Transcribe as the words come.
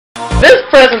This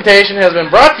presentation has been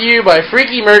brought to you by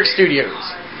Freaky Merch Studios,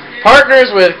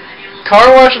 partners with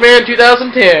Car Wash Man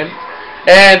 2010,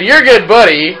 and your good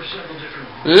buddy,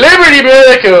 Liberty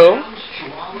Medical,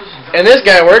 and this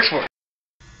guy works for it.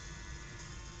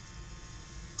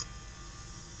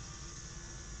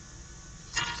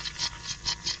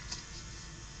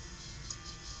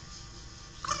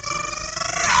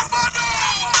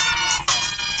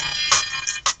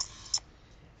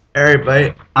 Hey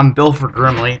everybody, I'm Wilford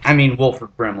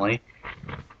Brimley,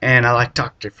 and I like to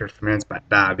talk to you for 50 minutes about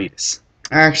diabetes.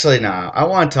 Actually, no, I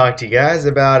want to talk to you guys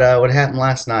about what happened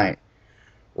last night.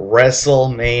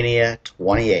 Wrestlemania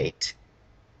 28.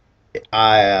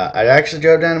 I actually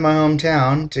drove down to my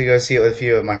hometown to go see it with a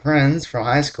few of my friends from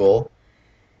high school,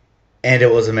 and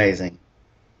it was amazing.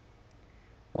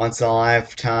 Once in a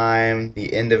lifetime,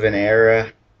 the end of an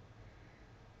era.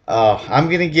 Oh, I'm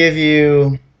going to give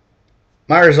you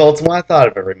my results and what I thought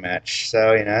of every match.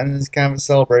 So, this is kind of a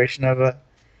celebration of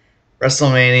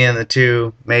WrestleMania and the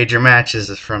two major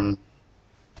matches from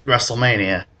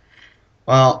WrestleMania.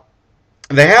 Well,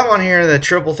 they have on here the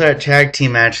Triple Threat Tag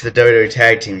Team match for the WWE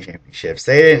Tag Team Championships.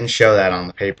 They didn't show that on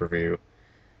the pay-per-view,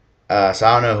 so I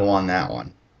don't know who won that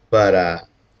one. But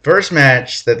first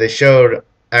match that they showed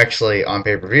actually on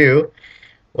pay-per-view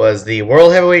was the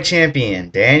World Heavyweight Champion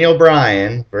Daniel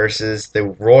Bryan versus the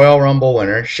Royal Rumble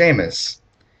winner Sheamus.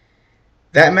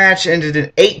 That match ended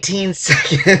in 18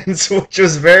 seconds, which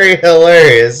was very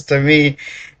hilarious to me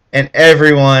and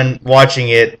everyone watching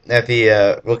it at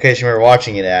the location we were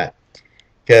watching it at.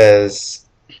 Because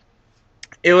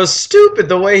it was stupid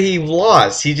the way he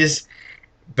lost. He just,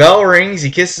 bell rings,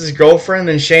 he kisses his girlfriend,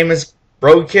 then Sheamus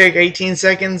road kick, 18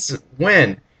 seconds,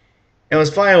 win. And what's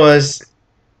funny was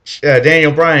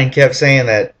Daniel Bryan kept saying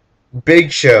that Big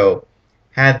Show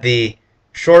had the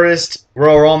shortest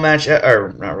Royal Rumble match,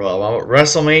 or not Royal Rumble,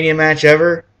 WrestleMania match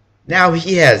ever. Now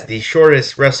he has the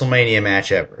shortest WrestleMania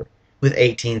match ever with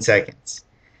 18 seconds.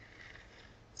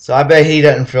 So I bet he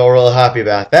doesn't feel real happy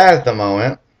about that at the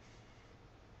moment.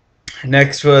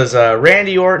 Next was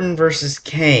Randy Orton versus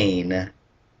Kane.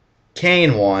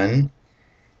 Kane won.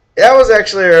 That was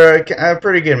actually a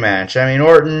pretty good match. I mean,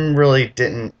 Orton really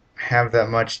didn't have that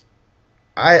much.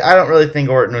 I don't really think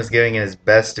Orton was giving it his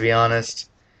best, to be honest.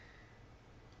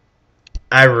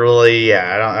 I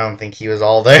don't think he was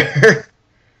all there.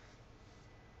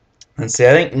 Let's see,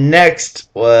 I think next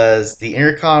was the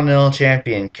Intercontinental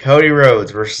Champion Cody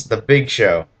Rhodes versus the Big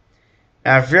Show.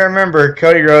 Now, if you remember,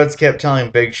 Cody Rhodes kept telling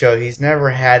Big Show he's never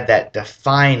had that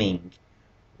defining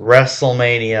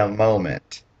WrestleMania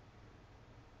moment.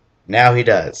 Now he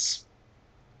does.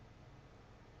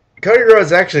 Cody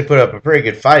Rhodes actually put up a pretty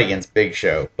good fight against Big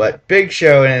Show, but Big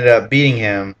Show ended up beating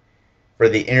him for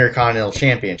the Intercontinental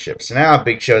Championship. So now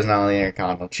Big Show is not only the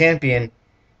Intercontinental Champion,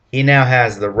 he now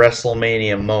has the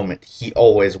WrestleMania moment he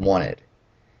always wanted.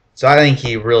 So I think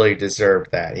he really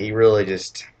deserved that. He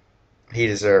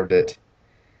deserved it.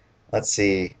 Let's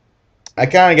see. I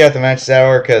kind of got the matches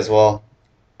hour because, well,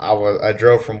 I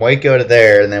drove from Waco to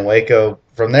there, and then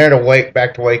from there to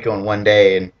back to Waco in one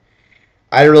day, and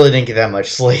I really didn't get that much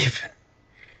sleep.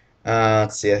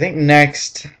 Let's see. I think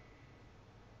next.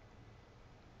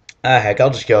 Heck, I'll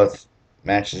just go with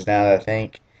matches now. I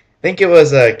think it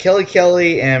was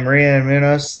Kelly and Maria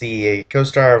Menounos, the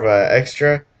co-star of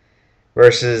Extra,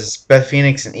 versus Beth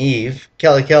Phoenix and Eve.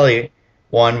 Kelly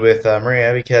won with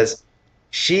Maria because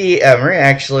Maria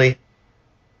actually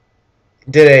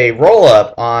did a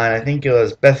roll-up on, I think it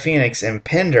was Beth Phoenix, and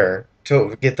pinned her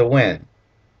to get the win.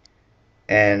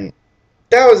 And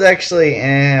that was actually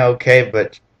okay,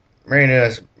 but Maria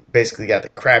Menounos basically got the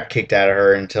crap kicked out of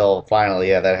her until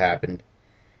finally, that happened.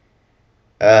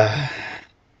 I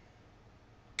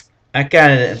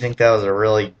kind of didn't think that was a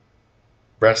really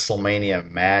WrestleMania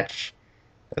match.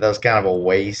 That was kind of a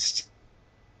waste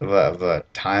of a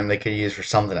time they could use for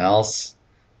something else,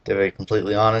 to be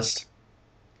completely honest.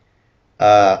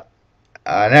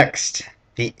 Next,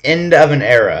 the end of an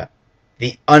era.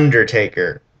 The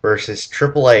Undertaker versus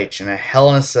Triple H in a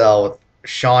Hell in a Cell with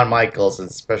Shawn Michaels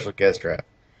as a special guest ref.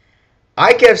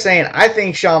 I kept saying I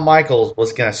think Shawn Michaels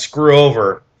was going to screw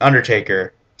over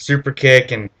Undertaker, super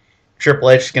kick, and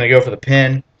Triple H is going to go for the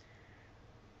pin.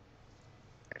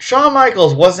 Shawn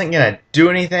Michaels wasn't going to do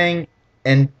anything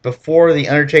and before the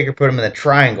Undertaker put him in the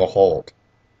triangle hold.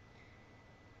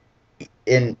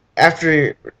 And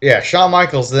after, Shawn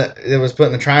Michaels it was put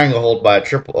in the triangle hold by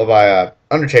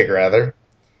Undertaker rather.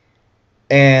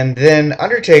 And then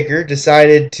Undertaker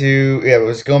decided to,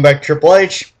 was going back to Triple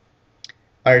H.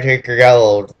 Undertaker got a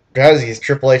little drowsy.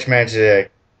 Triple H managed to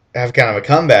have kind of a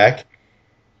comeback.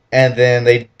 And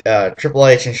then Triple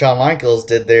H and Shawn Michaels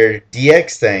did their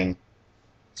DX thing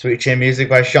Sweet Chin Music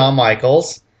by Shawn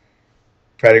Michaels.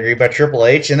 Pedigree by Triple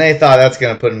H, and they thought that's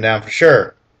going to put him down for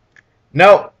sure.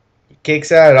 Nope. He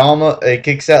kicks out at almost. It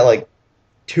kicks out like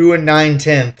 2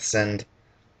 9/10, and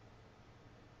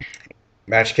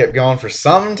match kept going for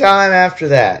some time after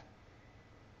that.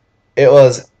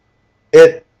 It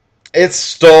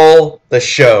stole the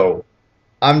show.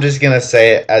 I'm just gonna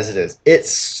say it as it is. It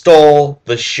stole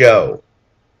the show.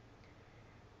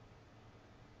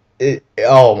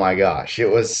 Oh my gosh, it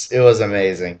was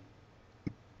amazing.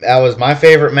 That was my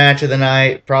favorite match of the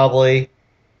night, probably,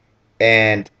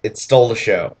 and it stole the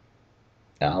show.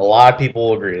 Now, a lot of people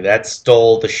will agree that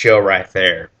stole the show right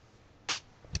there.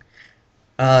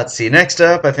 Let's see. Next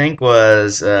up, I think,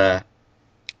 was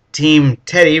Team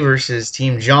Teddy versus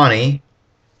Team Johnny.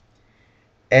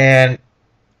 And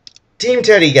Team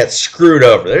Teddy got screwed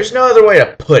over. There's no other way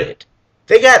to put it.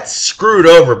 They got screwed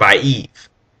over by Eve.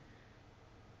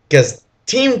 Because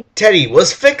Team Teddy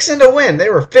was fixing to win. They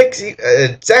were fixing.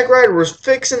 Zack Ryder was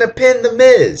fixing to pin The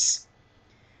Miz.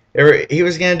 He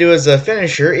was going to do his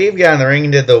finisher. Eve got in the ring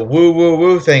and did the woo woo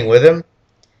woo thing with him.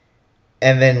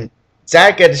 And then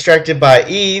Zack got distracted by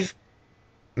Eve.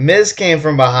 Miz came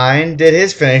from behind, did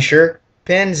his finisher,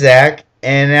 pinned Zack,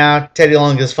 and now Teddy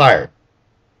Long is fired.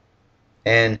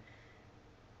 And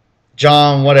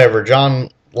John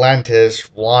Lantis,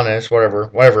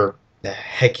 whatever the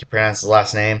heck you pronounce his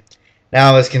last name,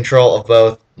 now has control of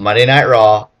both Monday Night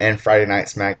Raw and Friday Night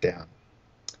SmackDown.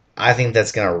 I think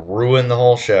that's going to ruin the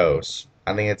whole shows.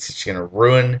 I think it's just going to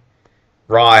ruin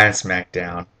Raw and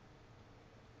SmackDown.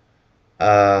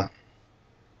 After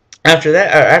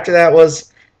that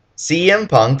was CM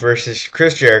Punk versus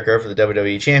Chris Jericho for the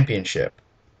WWE Championship.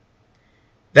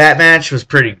 That match was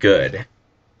pretty good.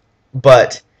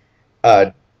 But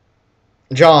John,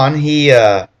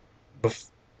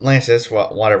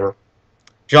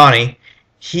 Johnny,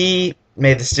 he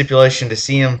made the stipulation to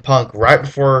CM Punk right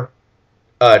before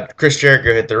Chris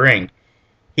Jericho hit the ring.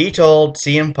 He told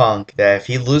CM Punk that if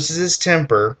he loses his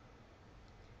temper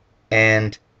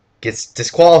and gets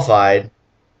disqualified,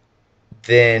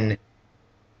 then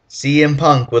CM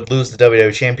Punk would lose the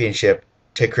WWE Championship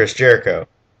to Chris Jericho.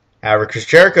 However, Chris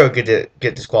Jericho could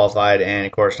get disqualified, and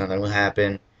of course nothing will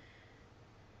happen.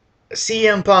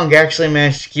 CM Punk actually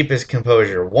managed to keep his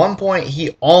composure. At one point,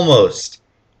 he almost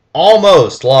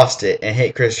lost it and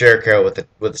hit Chris Jericho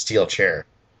with a steel chair.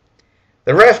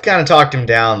 The ref kind of talked him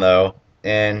down, though,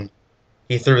 and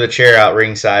he threw the chair out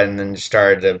ringside and then just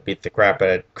started to beat the crap out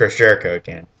of Chris Jericho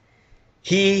again.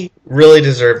 He really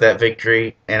deserved that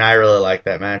victory, and I really liked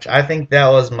that match. I think that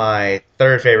was my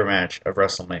third favorite match of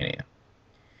WrestleMania.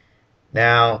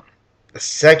 Now, the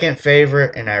second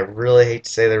favorite, and I really hate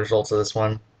to say the results of this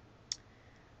one,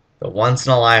 the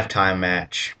once-in-a-lifetime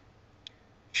match.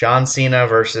 John Cena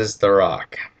versus The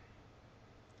Rock.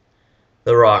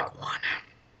 The Rock won.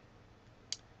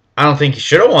 I don't think he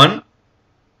should have won.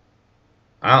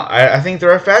 I think the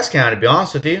ref fast counted, to be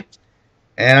honest with you.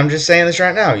 And I'm just saying this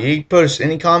right now. You post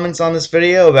any comments on this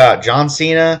video about John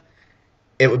Cena,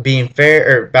 it would being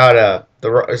fair, or about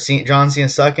John Cena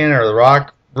sucking or The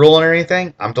Rock ruling or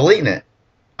anything, I'm deleting it.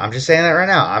 I'm just saying that right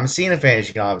now. I'm a Cena fan, as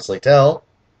you can obviously tell.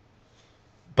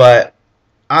 But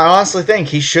I honestly think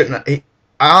he shouldn't. I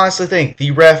honestly think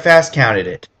the ref fast counted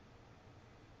it.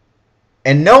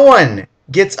 And no one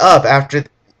gets up after.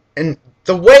 And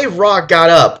the way Rock got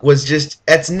up was just.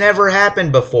 It's never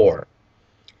happened before.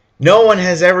 No one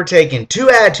has ever taken 2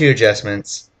 attitude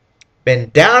adjustments, been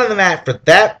down on the mat for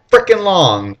that freaking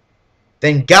long,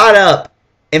 then got up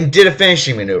and did a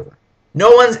finishing maneuver.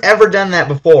 No one's ever done that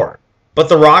before. But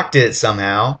The Rock did it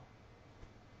somehow.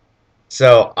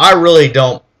 So, I really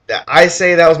don't. I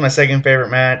say that was my second favorite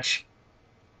match.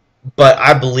 But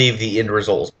I believe the end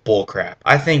result was bullcrap.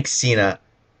 I think Cena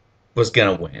was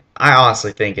going to win. I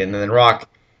honestly think it. And then Rock's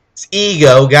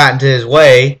ego got into his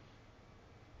way.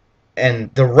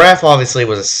 And the ref obviously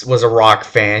was a Rock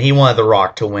fan. He wanted The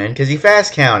Rock to win because he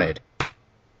fast counted.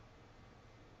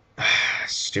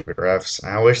 Stupid refs.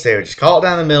 I wish they would just call it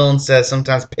down the middle instead of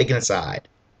sometimes picking a side.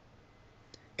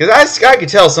 Because I could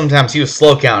tell sometimes he was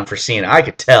slow counting for Cena. I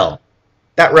could tell.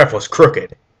 That ref was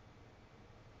crooked.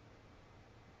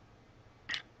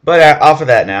 But off of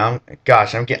that now,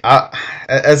 gosh, I'm getting.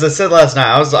 As I said last night,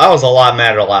 I was a lot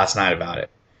madder last night about it.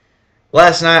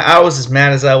 Last night, I was as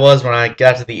mad as I was when I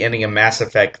got to the ending of Mass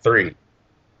Effect 3.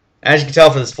 As you can tell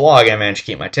for this vlog, I managed to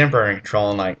keep my temper in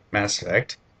control unlike Mass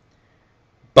Effect.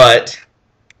 But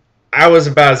I was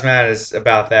about as mad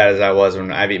about that as I was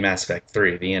when I beat Mass Effect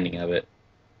 3, the ending of it.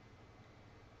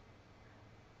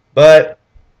 But,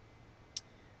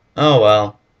 oh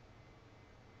well.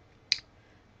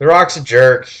 The Rock's a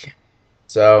jerk,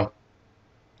 so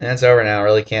And it's over now. I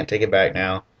really can't take it back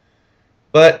now.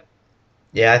 But,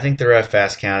 yeah, I think the ref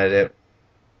fast counted it.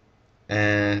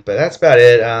 But that's about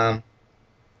it.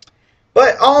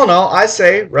 But all in all, I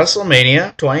say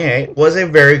WrestleMania 28 was a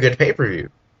very good pay-per-view.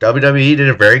 WWE did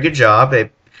a very good job.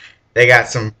 They got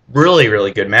some really,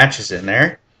 really good matches in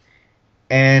there.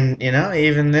 And,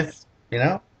 even if,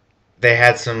 they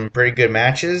had some pretty good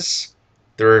matches,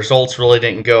 the results really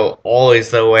didn't go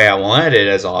always the way I wanted it,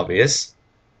 as obvious.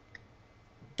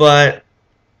 But,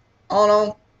 all in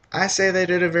all, I say they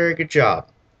did a very good job.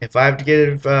 If I have to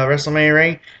give WrestleMania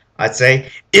rating, I'd say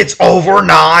it's over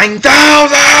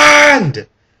 9,000!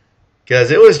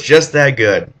 Because it was just that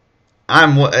good.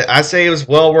 I say it was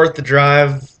well worth the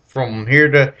drive from here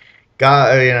to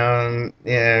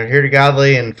here to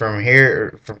Godly, and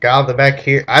from Godly back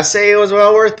here. I say it was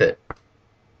well worth it.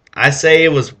 I say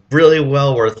it was really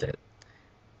well worth it.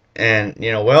 And,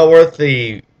 well worth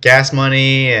the gas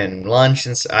money and lunch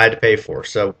and I had to pay for.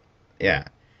 So, yeah.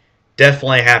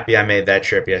 Definitely happy I made that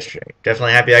trip yesterday.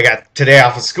 Definitely happy I got today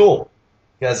off of school.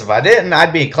 Because if I didn't,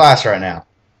 I'd be in class right now.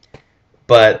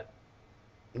 But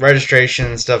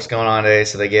registration stuff's going on today,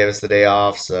 so they gave us the day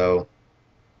off. So,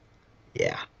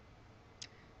 yeah.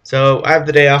 So, I have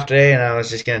the day off today, and I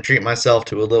was just going to treat myself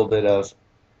to a little bit of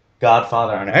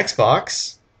Godfather on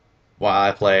Xbox while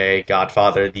I play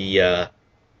Godfather, the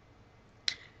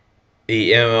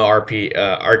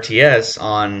RTS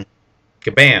on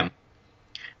Kabam.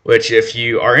 Which, if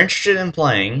you are interested in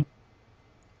playing,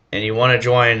 and you want to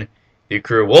join the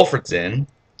crew Wilford's in,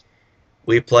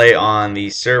 we play on the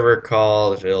server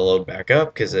called, if it'll load back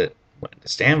up, because it went into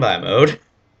standby mode.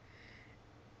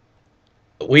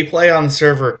 We play on the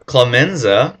server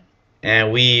Clemenza,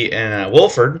 and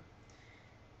Wilford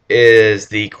is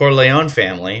the Corleone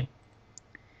family,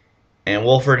 and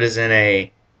Wilford is in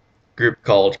a group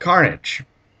called Carnage.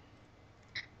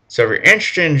 So if you're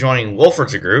interested in joining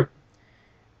Wilford's group,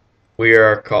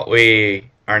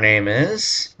 our name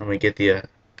is, let me get the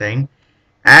thing,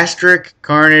 Asterisk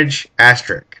Carnage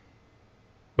Asterisk.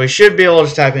 We should be able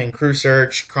to type in crew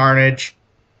search Carnage.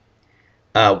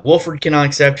 Wilford cannot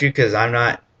accept you because I'm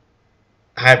not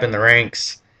high up in the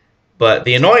ranks, but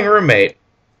the annoying roommate,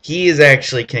 he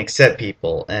actually can accept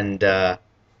people, and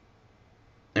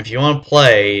if you want to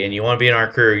play and you want to be in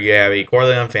our crew, you have a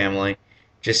Corleone family,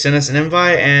 just send us an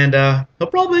invite and he'll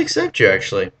probably accept you.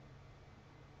 Actually,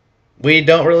 we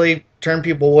don't really turn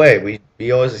people away.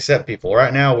 We always accept people.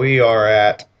 Right now we are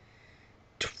at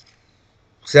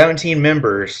 17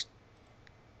 members,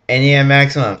 and you have a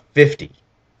maximum of 50.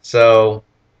 So,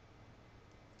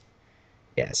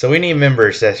 yeah, so we need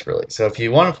members desperately. So if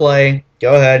you want to play,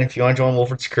 go ahead. If you want to join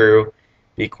Wilford's crew,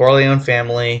 be Corleone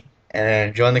family,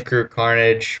 and join the crew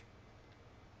Carnage.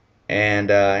 And,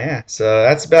 yeah, so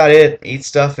that's about it. Eat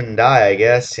stuff and die, I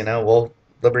guess.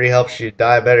 Liberty helps you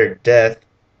die a better death.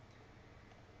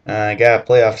 Gotta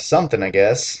play off something, I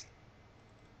guess.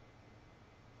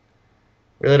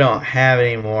 Really don't have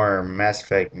any more Mass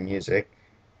Effect music.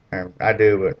 Or, I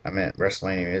do, but I meant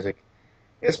WrestleMania music.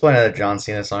 Let's play another John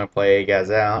Cena song, play you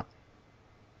guys out.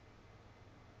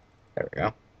 There we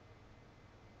go.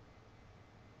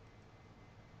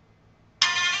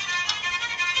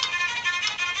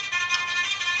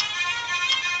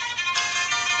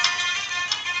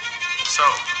 So, you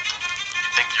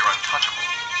think you're untouchable?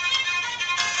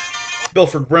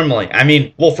 Wilford Brimley.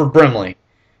 Wilford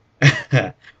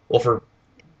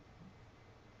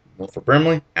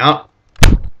Brimley, out.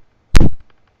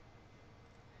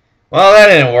 Well, that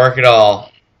didn't work at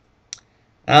all.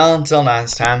 Well, until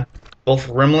next time.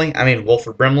 Wilford Brimley,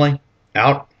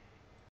 out.